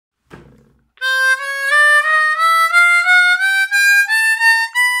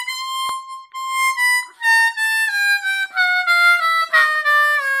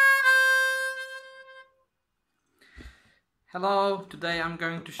Today I'm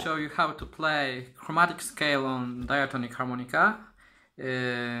going to show you how to play chromatic scale on diatonic harmonica.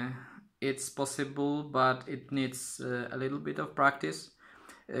 It's possible, but it needs a little bit of practice.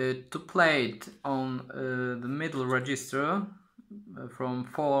 To play it on the middle register from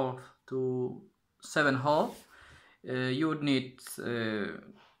 4 to 7 hole, you would need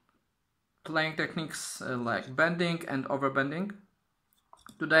playing techniques like bending and overbending.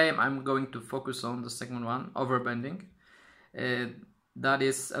 Today I'm going to focus on the second one, overbending. That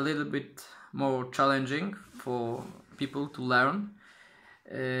is a little bit more challenging for people to learn,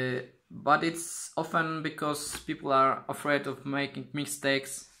 but it's often because people are afraid of making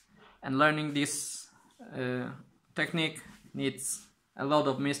mistakes, and learning this technique needs a lot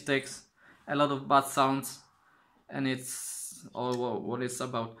of mistakes, a lot of bad sounds, and it's all what it's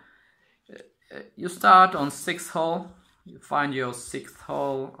about. You start on 6th hole, you find your 6th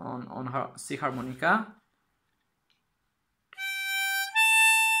hole on C harmonica.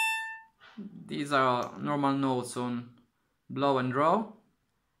 These are normal notes on blow and draw,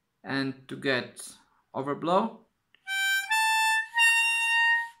 and to get overblow,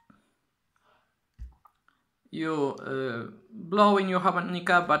 you blow in your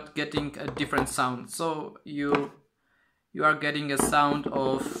harmonica but getting a different sound. So you are getting a sound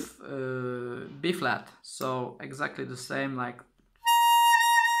of B flat, so exactly the same like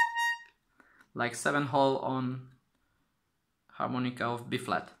 7 hole on harmonica of B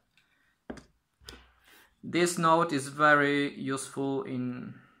flat. This note is very useful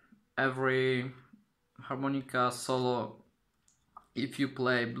in every harmonica solo if you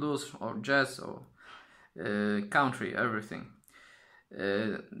play blues or jazz or country, everything.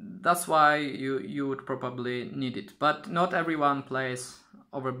 That's why you would probably need it, but not everyone plays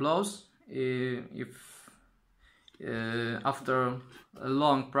overblows. If after a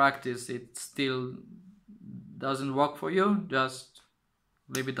long practice it still doesn't work for you, just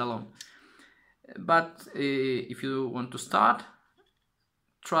leave it alone. But if you want to start,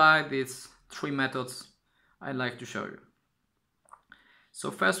 try these 3 methods I'd like to show you.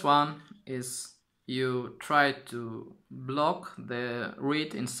 So first one is you try to block the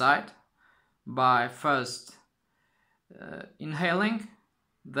reed inside by first inhaling,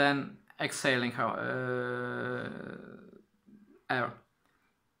 then exhaling air.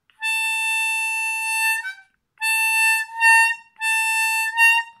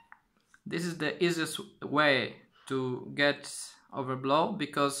 This is the easiest way to get overblow,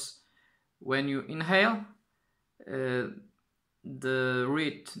 because when you inhale, the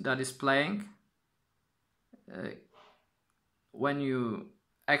reed that is playing, when you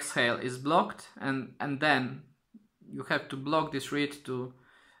exhale, is blocked, and then you have to block this reed to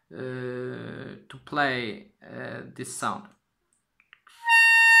play this sound,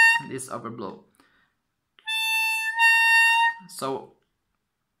 this overblow. So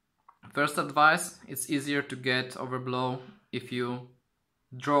first advice, it's easier to get overblow if you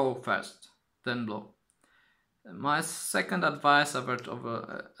draw first, then blow. My second advice about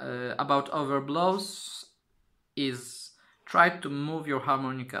overblows is try to move your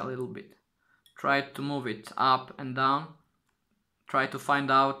harmonica a little bit. Try to move it up and down. Try to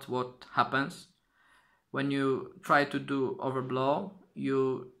find out what happens. When you try to do overblow,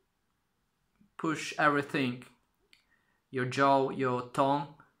 you push everything, your jaw, your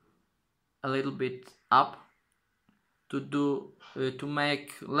tongue, a little bit up to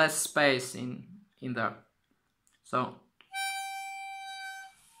make less space in there. So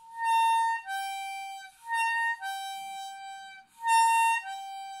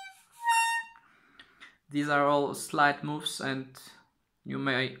these are all slight moves, and you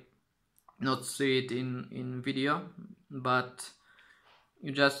may not see it in video, but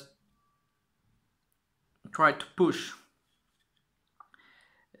you just try to push.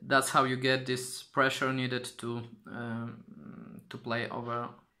 That's how you get this pressure needed to play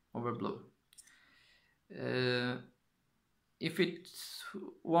overblow. If it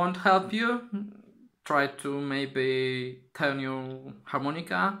won't help you, try to maybe turn your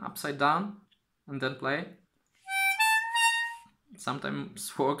harmonica upside down and then play.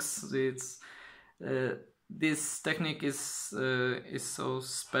 Sometimes works. It's this technique is so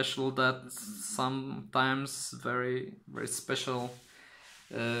special that sometimes very special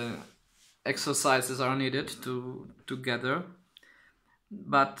exercises are needed to gather.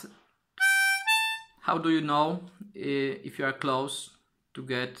 But how do you know if you are close to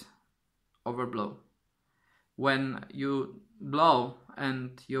get overblow? When you blow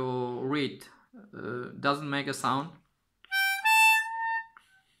and your reed doesn't make a sound,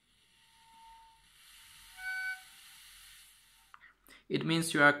 it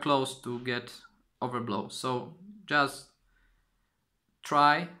means you are close to get overblow. So just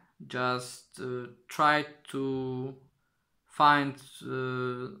try to find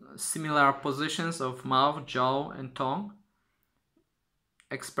similar positions of mouth, jaw and tongue.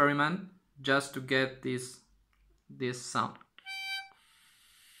 Experiment just to get this sound.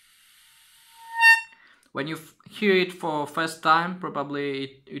 When you hear it for first time,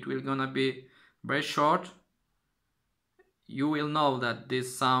 probably it will gonna be very short. You will know that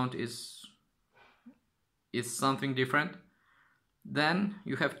this sound is something different. Then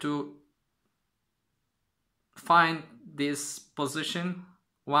you have to find this position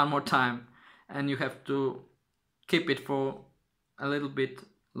one more time, and you have to keep it for a little bit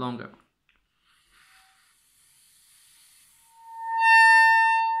longer.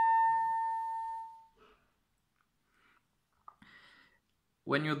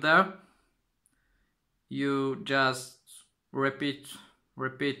 When you're there, you just repeat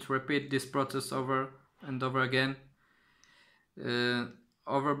this process over and over again.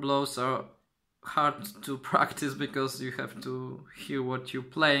 Overblows are hard to practice because you have to hear what you're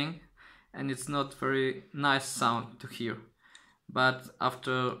playing, and it's not very nice sound to hear. But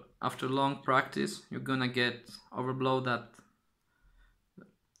after long practice, you're gonna get overblow that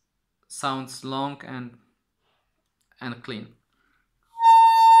sounds long and clean.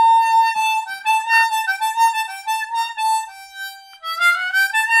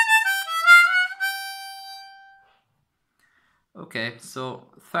 Okay, so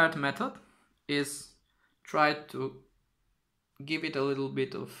third method is try to give it a little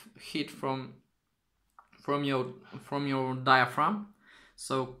bit of heat from your diaphragm.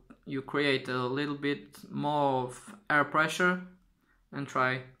 So you create a little bit more of air pressure and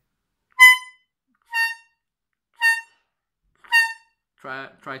try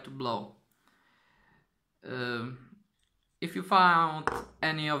to blow. If you found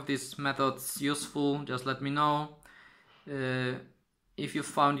any of these methods useful, just let me know. If you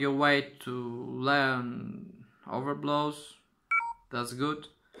found your way to learn overblows, that's good.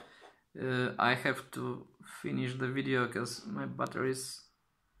 I have to finish the video because my battery is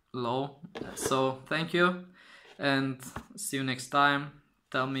low. So thank you and see you next time.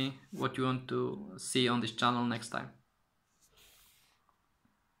 Tell me what you want to see on this channel next time.